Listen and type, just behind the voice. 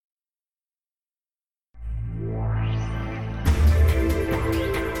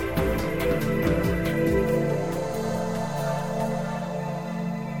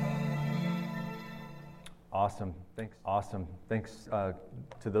Awesome. Thanks. Awesome. Thanks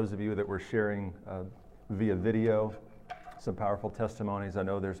to those of you that were sharing via video some powerful testimonies. I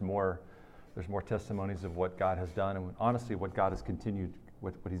know there's more testimonies of what God has done, and honestly, what God has continued,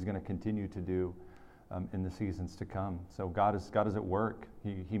 what He's going to continue to do in the seasons to come. So God is at work.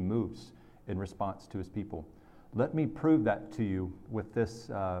 He moves in response to His people. Let me prove that to you with this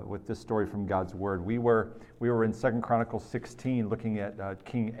story from God's Word. We were in 2 Chronicles 16 looking at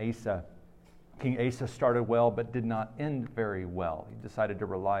King Asa. King Asa started well, but did not end very well. He decided to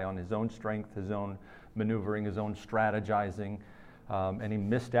rely on his own strength, his own maneuvering, his own strategizing, and he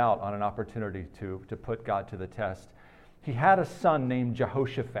missed out on an opportunity to put God to the test. He had a son named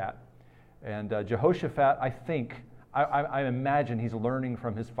Jehoshaphat, and Jehoshaphat, I imagine he's learning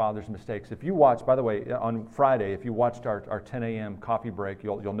from his father's mistakes. If you watch, by the way, on Friday, if you watched our 10 a.m. coffee break,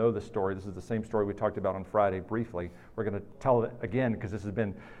 you'll know the story. This is the same story we talked about on Friday briefly. We're going to tell it again because this has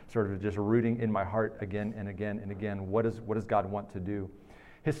been sort of just rooting in my heart again and again and again. What does God want to do?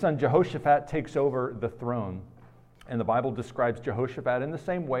 His son Jehoshaphat takes over the throne. And the Bible describes Jehoshaphat in the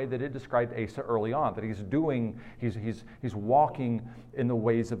same way that it described Asa early on, that he's walking in the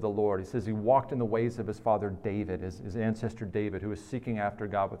ways of the Lord. He says he walked in the ways of his father David, his ancestor David, who was seeking after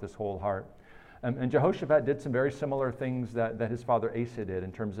God with his whole heart. And Jehoshaphat did some very similar things that his father Asa did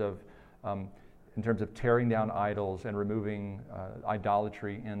in terms of tearing down idols and removing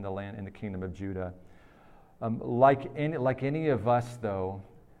idolatry in the land, in the kingdom of Judah. Like any of us, though,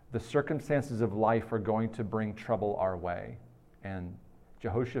 the circumstances of life are going to bring trouble our way. And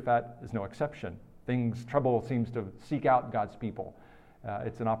Jehoshaphat is no exception. Trouble seems to seek out God's people.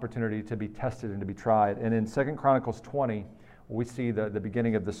 It's an opportunity to be tested and to be tried. And in 2 Chronicles 20, we see the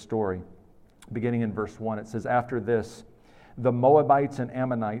beginning of the story. Beginning in verse 1, it says, "After this, the Moabites and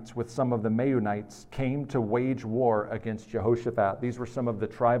Ammonites with some of the Meunites came to wage war against Jehoshaphat." These were some of the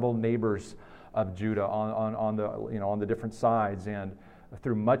tribal neighbors of Judah on the different sides, and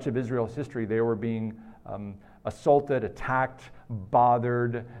through much of Israel's history, they were being assaulted, attacked,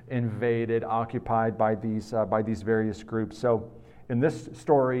 bothered, invaded, occupied by these various groups. So in this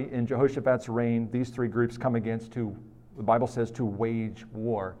story, in Jehoshaphat's reign, these three groups come against the Bible says, to wage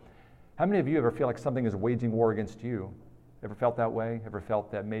war. How many of you ever feel like something is waging war against you? Ever felt that way? Ever felt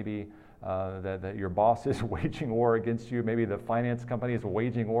that maybe that your boss is waging war against you? Maybe the finance company is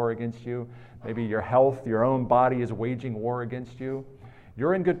waging war against you? Maybe your health, your own body is waging war against you?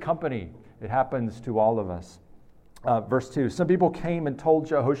 You're in good company. It happens to all of us. Verse 2, "Some people came and told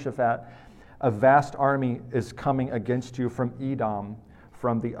Jehoshaphat, 'A vast army is coming against you from Edom,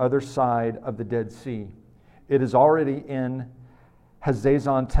 from the other side of the Dead Sea. It is already in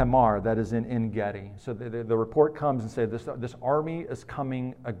Hazazon Tamar,'" that is in En-Gedi. So the report comes and says, this army is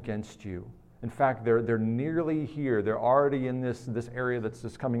coming against you. In fact, they're nearly here. They're already in this area that's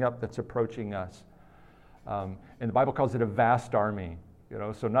just coming up, that's approaching us. And the Bible calls it a vast army.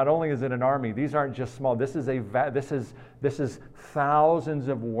 So not only is it an army, these aren't just small. This is thousands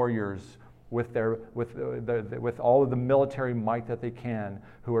of warriors with all of the military might that they can,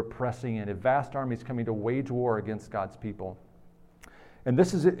 who are pressing in. A vast army is coming to wage war against God's people. And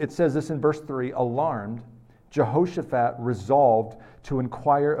it says this in verse 3, "Alarmed, Jehoshaphat resolved to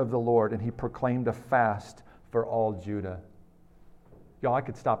inquire of the Lord, and he proclaimed a fast for all Judah." Y'all, I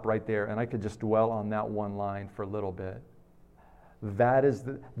could stop right there and I could just dwell on that one line for a little bit. That's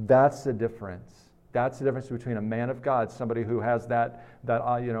the difference. That's the difference between a man of God, somebody who has that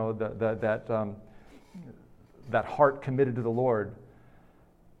heart committed to the Lord.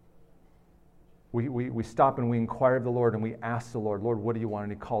 We stop and we inquire of the Lord and we ask the Lord, "Lord, what do you want?"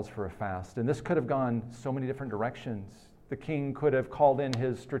 And He calls for a fast. And this could have gone so many different directions. The king could have called in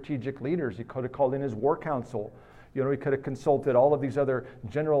his strategic leaders. He could have called in his war council. He could have consulted all of these other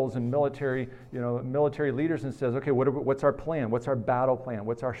generals and military leaders and says, "Okay, what's our plan? What's our battle plan?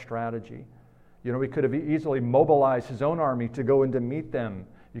 What's our strategy?" He could have easily mobilized his own army to go in to meet them.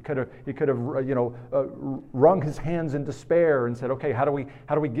 He could have wrung his hands in despair and said, "Okay, how do we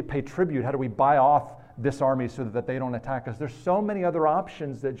pay tribute? How do we buy off this army so that they don't attack us?" There's so many other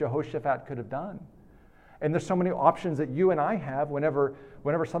options that Jehoshaphat could have done. And there's so many options that you and I have whenever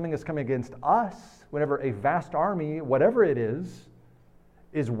something is coming against us, whenever a vast army, whatever it is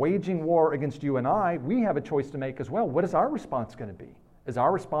waging war against you and I, we have a choice to make as well. What is our response going to be? Is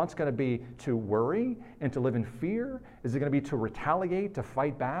our response going to be to worry and to live in fear? Is it going to be to retaliate, to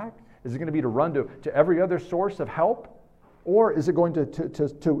fight back? Is it going to be to run to every other source of help? Or is it going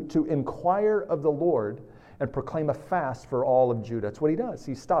to inquire of the Lord and proclaim a fast for all of Judah? That's what he does.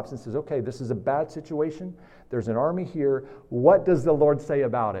 He stops and says, "Okay, this is a bad situation. There's an army here. What does the Lord say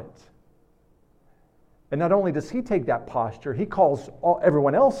about it?" And not only does he take that posture, he calls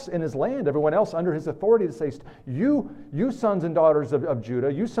everyone else in his land, everyone else under his authority to say, you sons and daughters of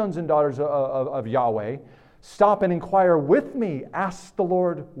Judah, you sons and daughters of Yahweh, stop and inquire with me. Ask the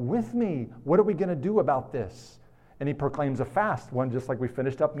Lord with me. What are we going to do about this? And he proclaims a fast, one just like we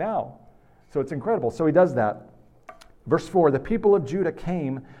finished up now. So it's incredible. So he does that. Verse 4, the people of Judah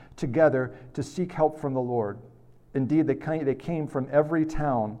came together to seek help from the Lord. Indeed, they came from every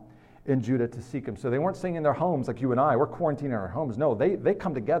town in Judah to seek him. So they weren't staying in their homes like you and I. We're quarantining in our homes. No, they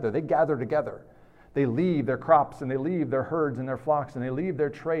come together. They gather together. They leave their crops and they leave their herds and their flocks and they leave their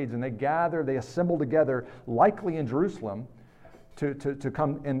trades and they gather, they assemble together, likely in Jerusalem, to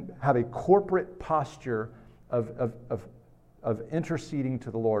come and have a corporate posture of interceding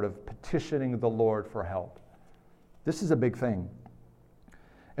to the Lord, of petitioning the Lord for help. This is a big thing.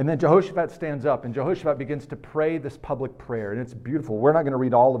 And then Jehoshaphat stands up, and Jehoshaphat begins to pray this public prayer, and it's beautiful. We're not going to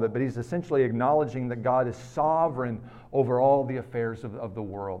read all of it, but he's essentially acknowledging that God is sovereign over all the affairs of the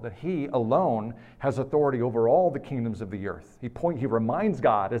world, that he alone has authority over all the kingdoms of the earth. He reminds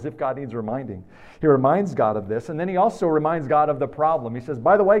God, as if God needs reminding. He reminds God of this, and then he also reminds God of the problem. He says,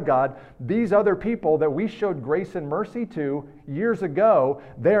 by the way, God, these other people that we showed grace and mercy to years ago,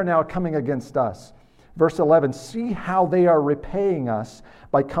 they are now coming against us. Verse 11, see how they are repaying us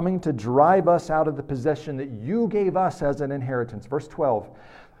by coming to drive us out of the possession that you gave us as an inheritance. Verse 12,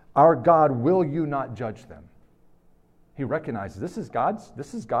 our God, will you not judge them? He recognizes this is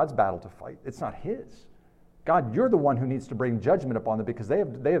God's battle to fight. It's not his. God, you're the one who needs to bring judgment upon them because they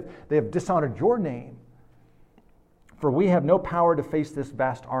have dishonored your name. For we have no power to face this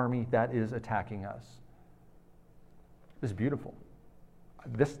vast army that is attacking us. This is beautiful.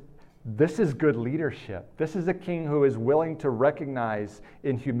 This is good leadership. This is a king who is willing to recognize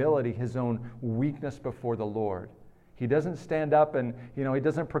in humility his own weakness before the Lord. He doesn't stand up and, he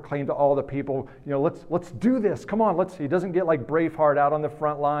doesn't proclaim to all the people, let's do this. Come on, He doesn't get like Braveheart out on the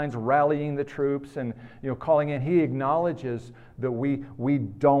front lines, rallying the troops and, calling in. He acknowledges that we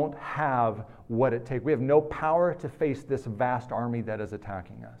don't have what it takes. We have no power to face this vast army that is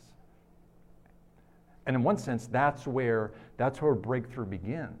attacking us. And in one sense, that's where breakthrough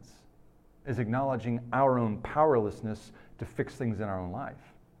begins, is acknowledging our own powerlessness to fix things in our own life.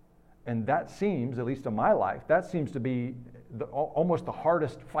 And that seems, at least in my life, that seems to be almost the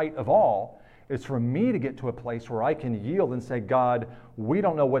hardest fight of all, is for me to get to a place where I can yield and say, God, we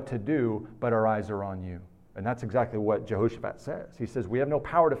don't know what to do, but our eyes are on you. And that's exactly what Jehoshaphat says. He says, we have no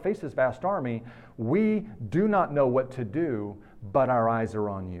power to face this vast army. We do not know what to do, but our eyes are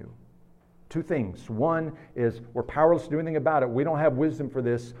on you. Two things. One is we're powerless to do anything about it. We don't have wisdom for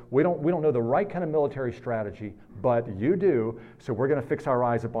this. We don't know the right kind of military strategy, but you do. So we're going to fix our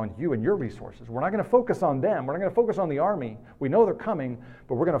eyes upon you and your resources. We're not going to focus on them. We're not going to focus on the army. We know they're coming,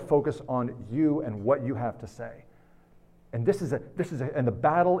 but we're going to focus on you and what you have to say. And and the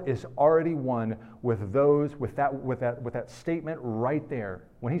battle is already won with that statement right there.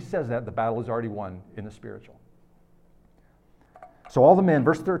 When he says that, the battle is already won in the spiritual. So all the men,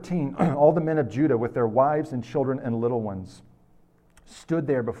 verse 13, all the men of Judah with their wives and children and little ones stood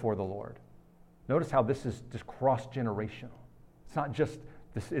there before the Lord. Notice how this is just cross-generational. It's not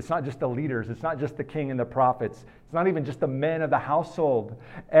just the leaders. It's not just the king and the prophets. It's not even just the men of the household.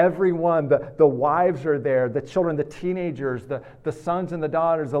 Everyone, the wives are there, the children, the teenagers, the sons and the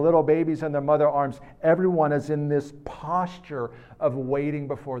daughters, the little babies in their mother arms. Everyone is in this posture of waiting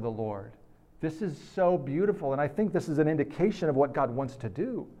before the Lord. This is so beautiful, and I think this is an indication of what God wants to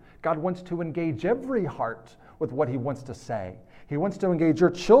do. God wants to engage every heart with what he wants to say. He wants to engage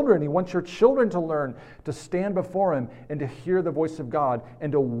your children. He wants your children to learn to stand before him and to hear the voice of God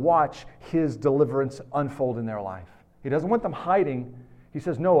and to watch his deliverance unfold in their life. He doesn't want them hiding. He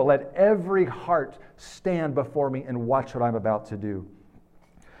says, no, let every heart stand before me and watch what I'm about to do.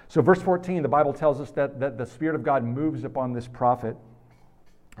 So verse 14, the Bible tells us that the Spirit of God moves upon this prophet.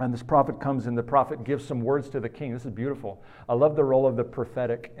 And this prophet comes and the prophet gives some words to the king. This is beautiful. I love the role of the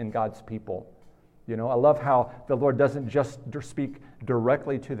prophetic in God's people. I love how the Lord doesn't just speak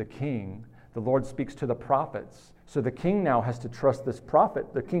directly to the king. The Lord speaks to the prophets. So the king now has to trust this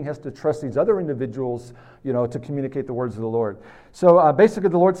prophet. The king has to trust these other individuals, to communicate the words of the Lord. So basically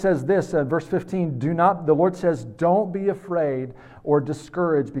the Lord says this, verse 15, the Lord says, don't be afraid or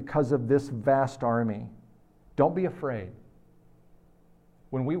discouraged because of this vast army. Don't be afraid.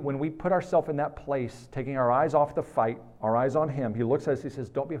 When we put ourselves in that place, taking our eyes off the fight, our eyes on him, he looks at us, he says,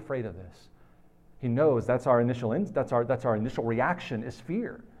 don't be afraid of this. He knows that's our initial reaction is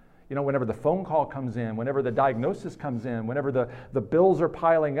fear. Whenever the phone call comes in, whenever the diagnosis comes in, whenever the bills are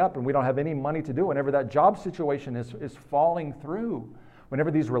piling up and we don't have any money to do, whenever that job situation is falling through, Whenever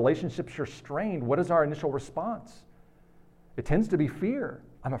these relationships are strained, what is our initial response? It tends to be fear.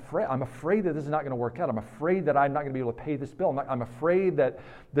 I'm afraid that this is not going to work out. I'm afraid that I'm not going to be able to pay this bill. I'm afraid that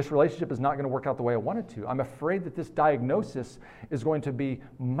this relationship is not going to work out the way I want it to. I'm afraid that this diagnosis is going to be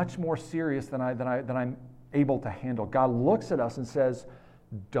much more serious than I'm able to handle. God looks at us and says,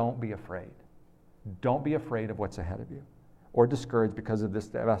 don't be afraid. Don't be afraid of what's ahead of you or discouraged because of this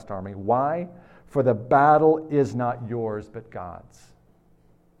vast army. Why? For the battle is not yours, but God's.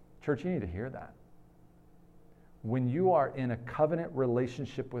 Church, you need to hear that. When you are in a covenant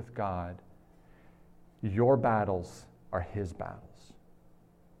relationship with God, your battles are His battles.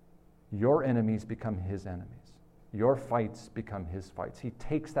 Your enemies become His enemies. Your fights become His fights. He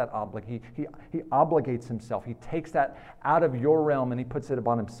takes that he obligates Himself. He takes that out of your realm and He puts it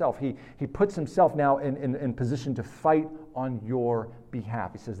upon Himself. He puts Himself now in position to fight on your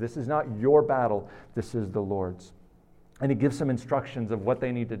behalf. He says, this is not your battle, this is the Lord's. And He gives some instructions of what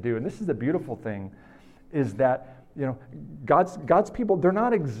they need to do. And this is the beautiful thing, is that God's people, they're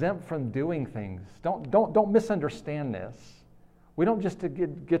not exempt from doing things. Don't misunderstand this. We don't just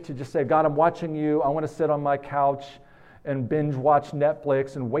get to just say, God, I'm watching you. I want to sit on my couch and binge watch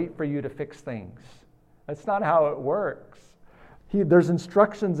Netflix and wait for you to fix things. That's not how it works. There's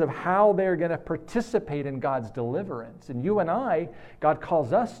instructions of how they're going to participate in God's deliverance. And you and I, God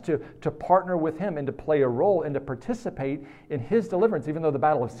calls us to partner with Him and to play a role and to participate in His deliverance. Even though the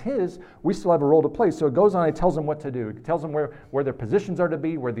battle is His, we still have a role to play. So it goes on and it tells them what to do. It tells them where their positions are to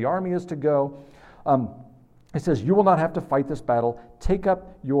be, where the army is to go. It says, you will not have to fight this battle. Take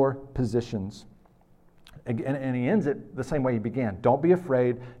up your positions. And he ends it the same way he began. Don't be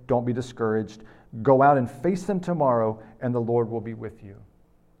afraid. Don't be discouraged. Go out and face them tomorrow, and the Lord will be with you.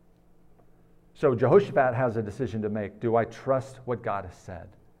 So Jehoshaphat has a decision to make. Do I trust what God has said?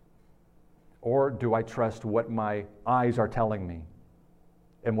 Or do I trust what my eyes are telling me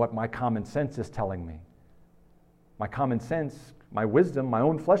and what my common sense is telling me? My common sense, my wisdom, my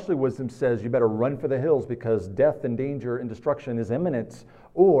own fleshly wisdom says you better run for the hills because death and danger and destruction is imminent.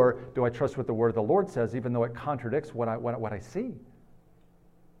 Or do I trust what the word of the Lord says, even though it contradicts what I see?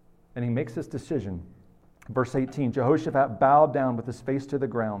 And he makes this decision. Verse 18, Jehoshaphat bowed down with his face to the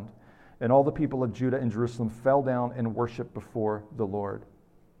ground, and all the people of Judah and Jerusalem fell down and worshiped before the Lord.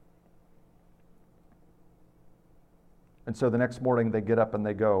 And so the next morning they get up and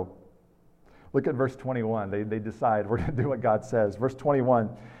they go. Look at verse 21. They decide we're going to do what God says. Verse 21,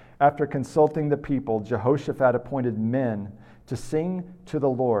 after consulting the people, Jehoshaphat appointed men to sing to the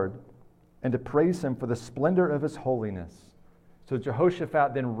Lord and to praise Him for the splendor of His holiness. So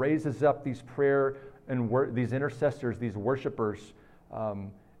Jehoshaphat then raises up these prayer and these intercessors, these worshipers,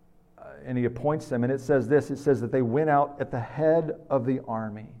 and he appoints them. And it says this, it says that they went out at the head of the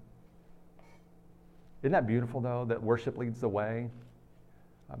army. Isn't that beautiful, though, that worship leads the way?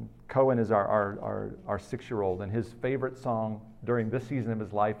 Cohen is our 6-year-old, and his favorite song during this season of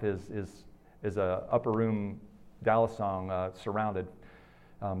his life is a Upper Room Dallas song, Surrounded.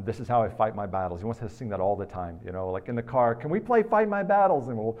 This is how I fight my battles. He wants to sing that all the time, like in the car. Can we play Fight My Battles?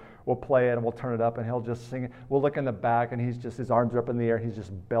 And we'll play it and we'll turn it up and he'll just sing it. We'll look in the back and his arms are up in the air. He's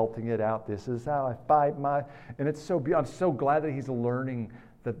just belting it out. This is how I fight my. And it's so beautiful. I'm so glad that he's learning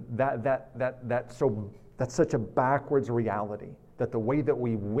that's such a backwards reality. That the way that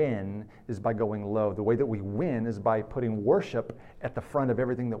we win is by going low. The way that we win is by putting worship at the front of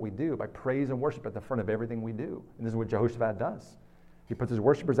everything that we do. By praise and worship at the front of everything we do. And this is what Jehoshaphat does. He puts his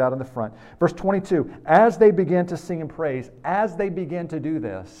worshipers out in the front. Verse 22, as they began to sing and praise, as they began to do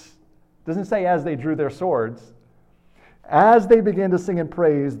this, doesn't say as they drew their swords. As they began to sing and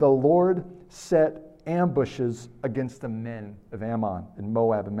praise, the Lord set ambushes against the men of Ammon and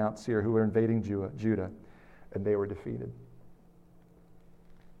Moab and Mount Seir who were invading Judah, and they were defeated.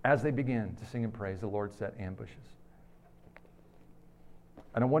 As they began to sing and praise, the Lord set ambushes.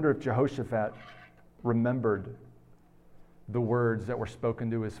 And I wonder if Jehoshaphat remembered the words that were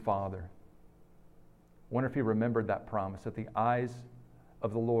spoken to his father. I wonder if he remembered that promise, that the eyes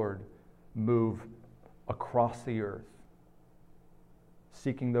of the Lord move across the earth,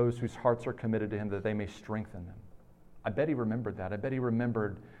 seeking those whose hearts are committed to Him that they may strengthen them. I bet he remembered that. I bet he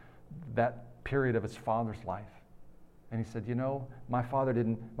remembered that period of his father's life. And he said, my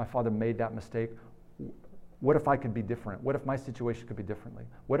father made that mistake. What if I could be different? What if my situation could be differently?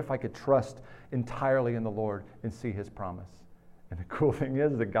 What if I could trust entirely in the Lord and see His promise? And the cool thing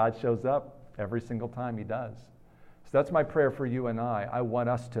is that God shows up every single time He does. So that's my prayer for you and I. I want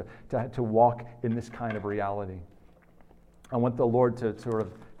us to walk in this kind of reality. I want the Lord to sort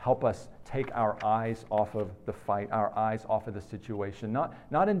of help us take our eyes off of the fight, our eyes off of the situation.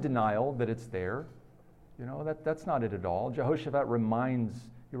 Not in denial that it's there. That's not it at all. Jehoshaphat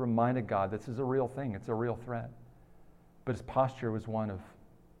reminded God this is a real thing. It's a real threat. But his posture was one of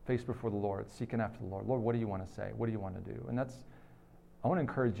face before the Lord, seeking after the Lord. Lord, what do you want to say? What do you want to do? And I want to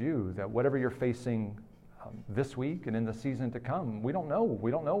encourage you that whatever you're facing this week and in the season to come, we don't know. We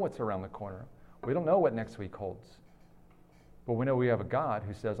don't know what's around the corner. We don't know what next week holds. But we know we have a God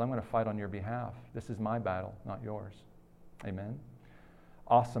who says, I'm going to fight on your behalf. This is my battle, not yours. Amen.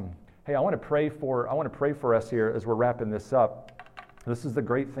 Awesome. Hey, I want to pray for us here as we're wrapping this up. This is the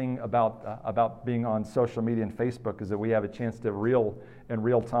great thing about being on social media and Facebook, is that we have a chance to in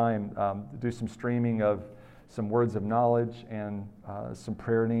real time do some streaming of some words of knowledge and some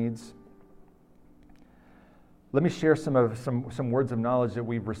prayer needs. Let me share some words of knowledge that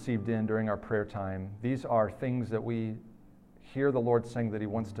we've received during our prayer time. These are things that we hear the Lord saying that He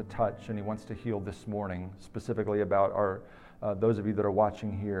wants to touch and He wants to heal this morning, specifically about those of you that are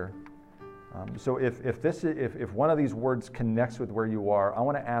watching here. So if one of these words connects with where you are, I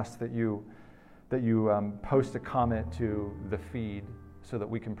want to ask that you post a comment to the feed so that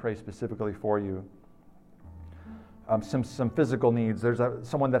we can pray specifically for you. Some physical needs. There's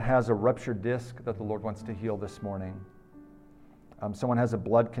someone that has a ruptured disc that the Lord wants to heal this morning. Someone has a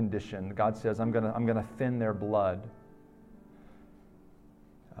blood condition. God says, I'm gonna thin their blood.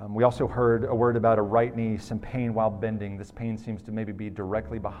 We also heard a word about a right knee, some pain while bending. This pain seems to maybe be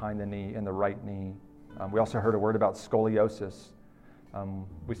directly behind the knee, in the right knee. We also heard a word about scoliosis.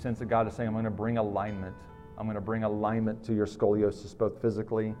 We sense that God is saying, I'm going to bring alignment. I'm going to bring alignment to your scoliosis, both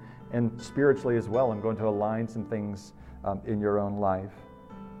physically and spiritually as well. I'm going to align some things in your own life.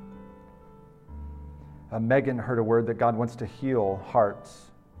 Megan heard a word that God wants to heal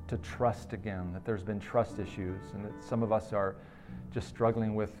hearts, to trust again, that there's been trust issues, and that some of us are just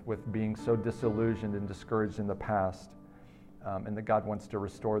struggling with being so disillusioned and discouraged in the past, and that God wants to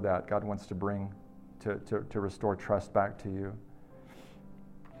restore that. God wants to bring, to restore trust back to you.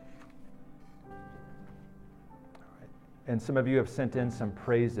 And some of you have sent in some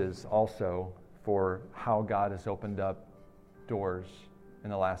praises also for how God has opened up doors in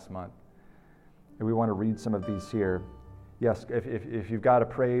the last month. And we want to read some of these here. Yes, if you've got a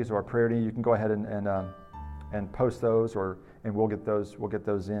praise or a prayer need, you can go ahead and post those, and we'll get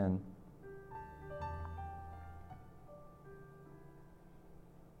those in.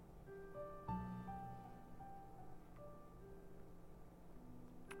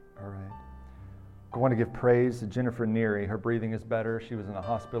 All right. I want to give praise to Jennifer Neary. Her breathing is better. She was in the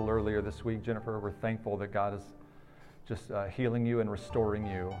hospital earlier this week. Jennifer, we're thankful that God is just healing you and restoring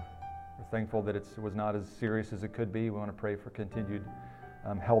you. We're thankful that it was not as serious as it could be. We want to pray for continued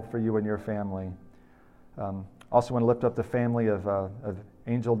health for you and your family. Also want to lift up the family of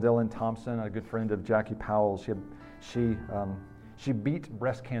Angel Dylan Thompson, a good friend of Jackie Powell. She beat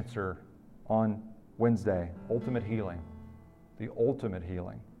breast cancer on Wednesday. Ultimate healing. The ultimate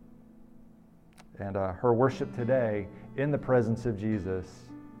healing. And her worship today in the presence of Jesus.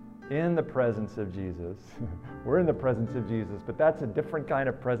 In the presence of Jesus. We're in the presence of Jesus, but that's a different kind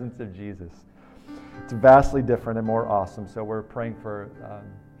of presence of Jesus. It's vastly different and more awesome. So we're praying for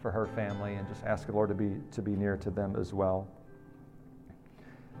her family and just ask the Lord to be near to them as well.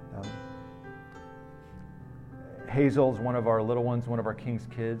 Hazel's one of our little ones, one of our King's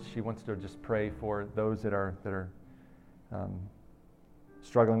kids. She wants to just pray for those that are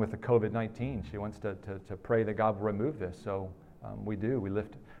struggling with the COVID-19. She wants to pray that God will remove this. So we do. We're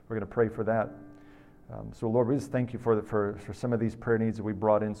going to pray for that. So Lord, we just thank you for some of these prayer needs that we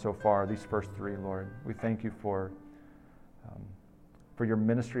brought in so far. These first three, Lord, we thank you for your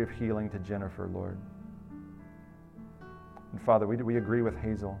ministry of healing to Jennifer, Lord. And Father, we agree with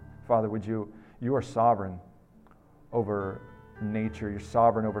Hazel. Father, you are sovereign over nature. You're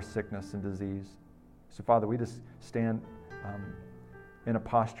sovereign over sickness and disease. So Father, we just stand in a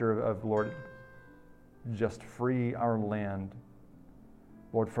posture of, Lord, just free our land,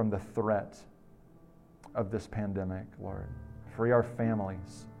 Lord, from the threat of this pandemic, Lord. Free our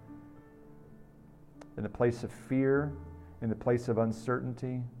families. In the place of fear, in the place of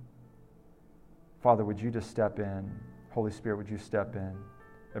uncertainty, Father, would you just step in? Holy Spirit, would you step in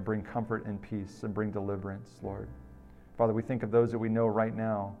and bring comfort and peace and bring deliverance, Lord? Father, we think of those that we know right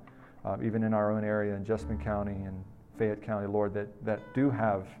now, even in our own area in Jessamine County and Fayette County, Lord, that do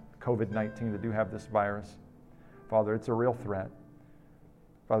have COVID-19, that do have this virus. Father, it's a real threat.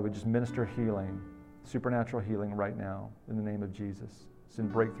 Father, we just minister healing, supernatural healing right now in the name of Jesus.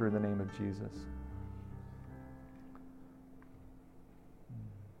 Send breakthrough in the name of Jesus.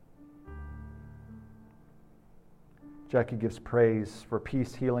 Jackie gives praise for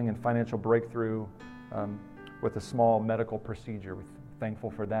peace, healing, and financial breakthrough with a small medical procedure. We thankful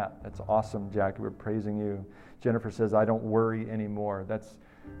for that. That's awesome, Jackie. We're praising you. Jennifer says, I don't worry anymore. That's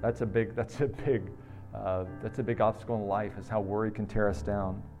a big obstacle in life, is how worry can tear us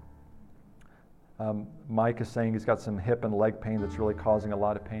down. Mike is saying he's got some hip and leg pain that's really causing a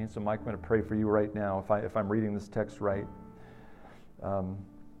lot of pain. So Mike, I'm going to pray for you right now, if I'm reading this text right.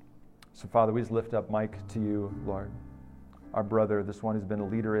 So Father, we just lift up Mike to you, Lord, our brother, this one who's been a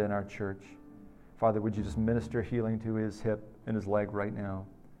leader in our church. Father, would you just minister healing to his hip and his leg right now?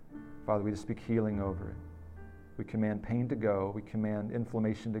 Father, we just speak healing over it. We command pain to go. We command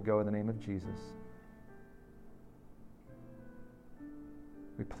inflammation to go in the name of Jesus.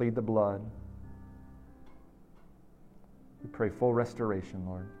 We plead the blood. We pray full restoration,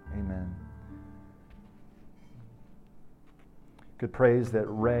 Lord. Amen. Good praise that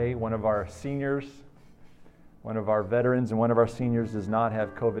Ray, one of our seniors, one of our veterans and one of our seniors, does not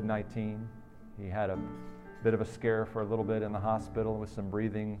have COVID-19. He had a bit of a scare for a little bit in the hospital with some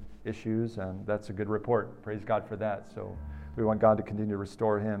breathing issues, and that's a good report. Praise God for that. So we want God to continue to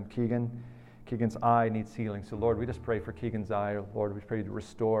restore him. Keegan's eye needs healing. So Lord, we just pray for Keegan's eye. Lord, we pray to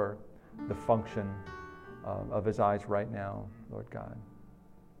restore the function of his eyes right now, Lord God.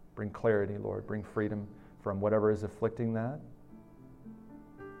 Bring clarity, Lord. Bring freedom from whatever is afflicting that.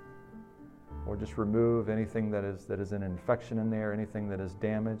 Or just remove anything that is an infection in there, anything that is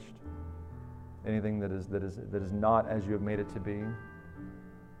damaged, anything that is not as you have made it to be.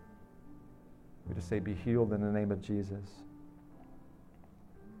 We just say, be healed in the name of Jesus.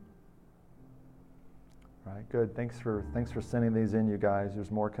 All right, good. Thanks for sending these in, you guys.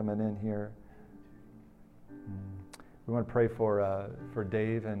 There's more coming in here. We want to pray for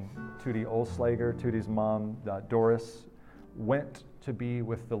Dave and Tootie Olslager. Tootie's mom, Doris, went to be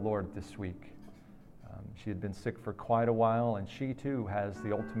with the Lord this week. She had been sick for quite a while, and she too has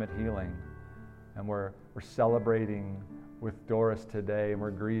the ultimate healing. And we're celebrating with Doris today, and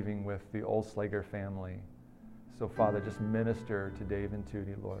we're grieving with the Olslager family. So Father, just minister to Dave and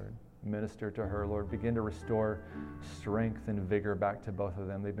Tootie, Lord. Minister to her, Lord. Begin to restore strength and vigor back to both of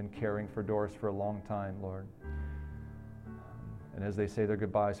them. They've been caring for Doris for a long time, Lord. And as they say their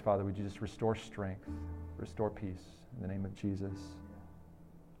goodbyes, Father, would you just restore strength, restore peace in the name of Jesus.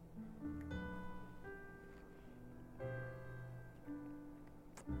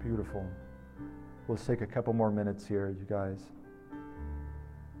 Beautiful. Let's take a couple more minutes here, you guys.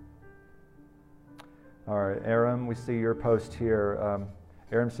 All right, Aram, we see your post here.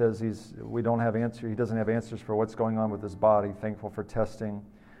 Aram says he doesn't have answers for what's going on with his body. Thankful for testing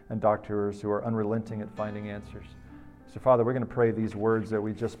and doctors who are unrelenting at finding answers. So Father, we're going to pray these words that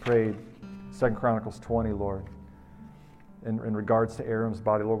we just prayed, 2 Chronicles 20, Lord. In regards to Aram's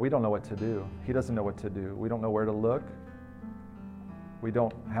body, Lord, we don't know what to do. He doesn't know what to do. We don't know where to look. We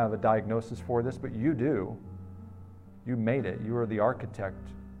don't have a diagnosis for this, but you do. You made it. You are the architect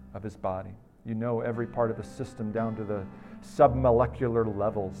of his body. You know every part of his system down to the submolecular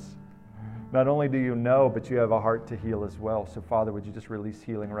levels. Not only do you know, but you have a heart to heal as well. So Father, would you just release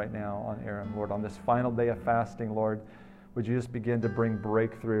healing right now on Aram, Lord, on this final day of fasting, Lord. Would you just begin to bring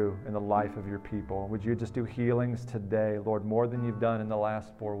breakthrough in the life of your people? Would you just do healings today, Lord, more than you've done in the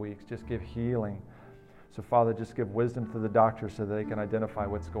last 4 weeks? Just give healing. So Father, just give wisdom to the doctors so that they can identify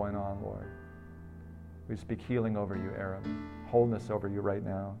what's going on, Lord. We speak healing over you, Aram. Wholeness over you right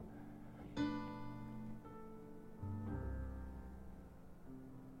now.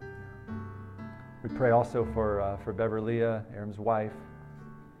 We pray also for Beverlia, Aram's wife.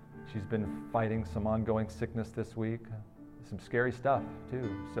 She's been fighting some ongoing sickness this week, some scary stuff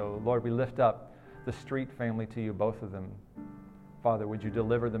too. So Lord, we lift up the Street family to you, both of them. Father, would you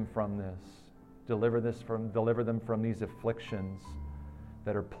deliver them from this? Deliver them from these afflictions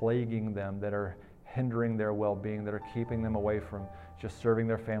that are plaguing them, that are hindering their well-being, that are keeping them away from just serving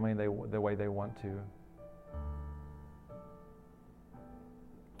their family the way they want to.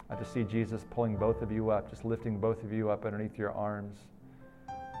 I just see Jesus pulling both of you up, just lifting both of you up underneath your arms,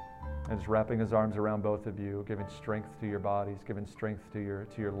 and just wrapping his arms around both of you, giving strength to your bodies, giving strength to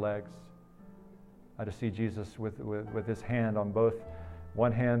your legs. I just see Jesus with his hand on both,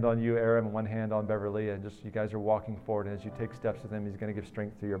 one hand on you, Aram, and one hand on Beverly, and just you guys are walking forward, and as you take steps with him, he's going to give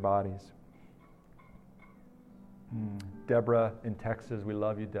strength to your bodies. Deborah in Texas, we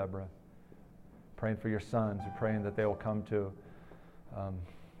love you, Deborah. Praying for your sons. We're praying that they will come to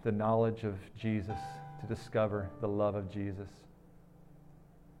the knowledge of Jesus, to discover the love of Jesus.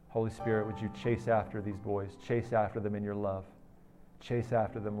 Holy Spirit, would you chase after these boys? Chase after them in your love. Chase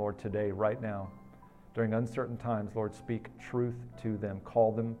after them, Lord, today, right now. During uncertain times, Lord, speak truth to them.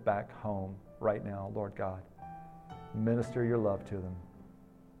 Call them back home right now, Lord God. Minister your love to them.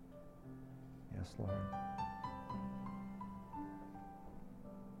 Yes, Lord.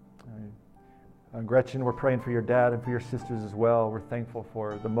 Gretchen, we're praying for your dad and for your sisters as well. We're thankful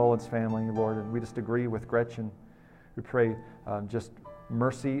for the Mullins family, Lord, and we just agree with Gretchen. We pray just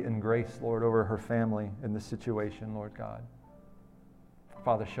mercy and grace, Lord, over her family in this situation, Lord God.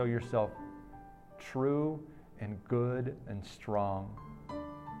 Father, show yourself true and good and strong.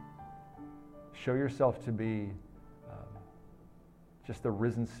 Show yourself to be just the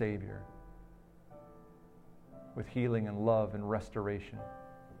risen Savior with healing and love and restoration,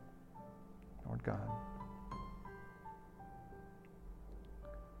 Lord God.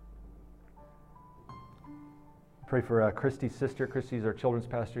 Pray for Christy's sister. Christy's our children's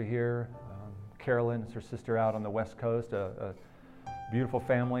pastor here. Carolyn is her sister out on the West Coast. A beautiful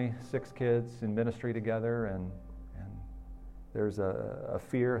family, 6 kids in ministry together, and there's a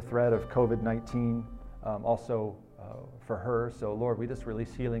fear, a threat of COVID-19 also for her. So Lord, we just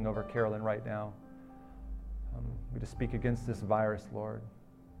release healing over Carolyn right now. We just speak against this virus, Lord.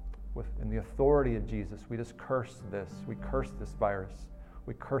 In the authority of Jesus, we just curse this. We curse this virus.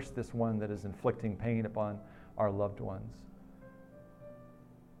 We curse this one that is inflicting pain upon our loved ones.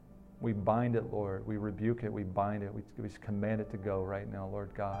 We bind it, Lord. We rebuke it. We bind it. We just command it to go right now,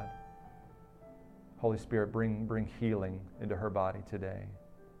 Lord God. Holy Spirit, bring healing into her body today.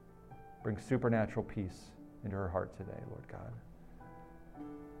 Bring supernatural peace into her heart today, Lord God.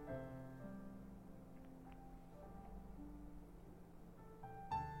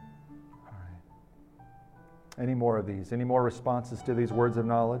 Any more of these? Any more responses to these words of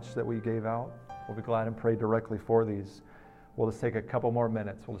knowledge that we gave out? We'll be glad and pray directly for these. We'll just take a couple more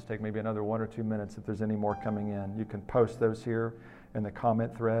minutes. We'll just take maybe another 1 or 2 minutes if there's any more coming in. You can post those here in the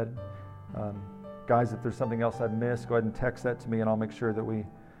comment thread. Guys, if there's something else I've missed, go ahead and text that to me, and I'll make sure that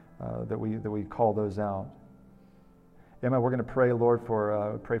we call those out. Emma, we're going to pray, Lord,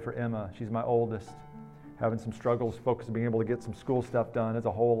 pray for Emma. She's my oldest, having some struggles, focus on being able to get some school stuff done. It's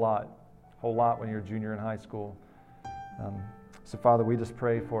a whole lot when you're a junior in high school. So Father, we just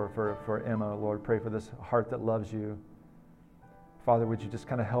pray for Emma, Lord. Pray for this heart that loves you. Father, would you just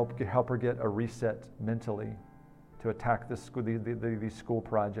kind of help her get a reset mentally to attack these school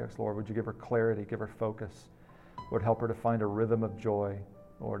projects, Lord? Would you give her clarity, give her focus? Lord, help her to find a rhythm of joy,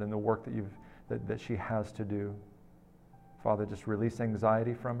 Lord, in the work that she has to do. Father, just release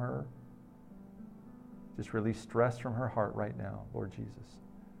anxiety from her. Just release stress from her heart right now, Lord Jesus.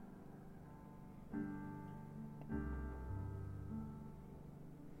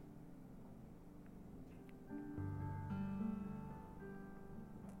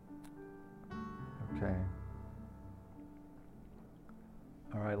 Okay.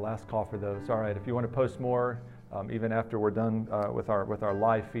 All right, last call for those. All right, if you want to post more, even after we're done with our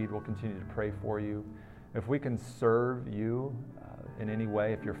live feed, we'll continue to pray for you. If we can serve you in any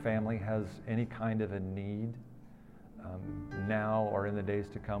way, if your family has any kind of a need now or in the days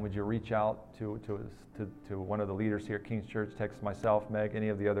to come, would you reach out to one of the leaders here at King's Church? Text myself, Meg, any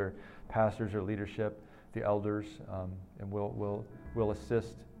of the other pastors or leadership, the elders, and we'll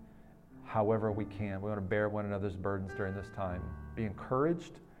assist however we can. We want to bear one another's burdens during this time. Be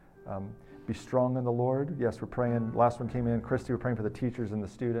encouraged. Be strong in the Lord. Yes, we're praying. Last one came in. Christy, we're praying for the teachers and the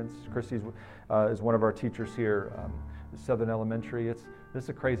students. Christy is one of our teachers here at Southern Elementary. This is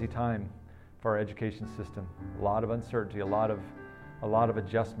a crazy time for our education system. A lot of uncertainty, a lot of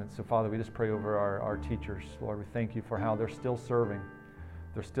adjustments. So Father, we just pray over our teachers. Lord, we thank you for how they're still serving.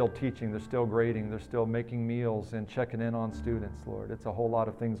 They're still teaching, they're still grading, they're still making meals and checking in on students, Lord. It's a whole lot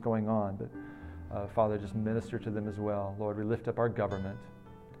of things going on, but Father, just minister to them as well. Lord, we lift up our government.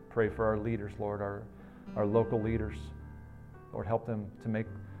 Pray for our leaders, Lord, our local leaders. Lord, help them to make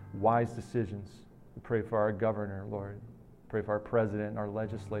wise decisions. We pray for our governor, Lord. Pray for our president and our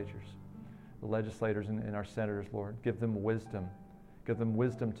legislators, the legislators and our senators, Lord. Give them wisdom. Give them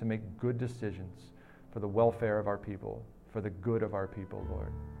wisdom to make good decisions for the welfare of our people, for the good of our people,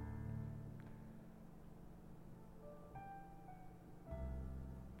 Lord.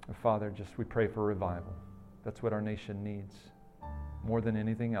 And Father, we pray for revival. That's what our nation needs. More than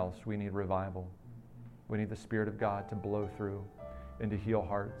anything else, we need revival. We need the Spirit of God to blow through and to heal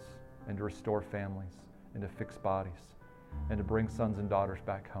hearts and to restore families and to fix bodies and to bring sons and daughters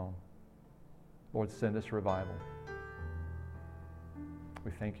back home. Lord, send us revival.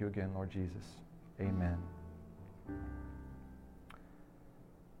 We thank you again, Lord Jesus. Amen.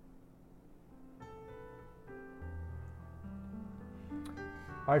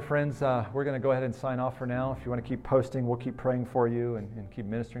 All right, friends, we're going to go ahead and sign off for now. If you want to keep posting, we'll keep praying for you and keep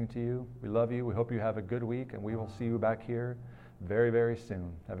ministering to you. We love you. We hope you have a good week, and we will see you back here very, very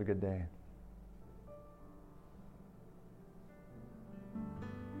soon. Have a good day.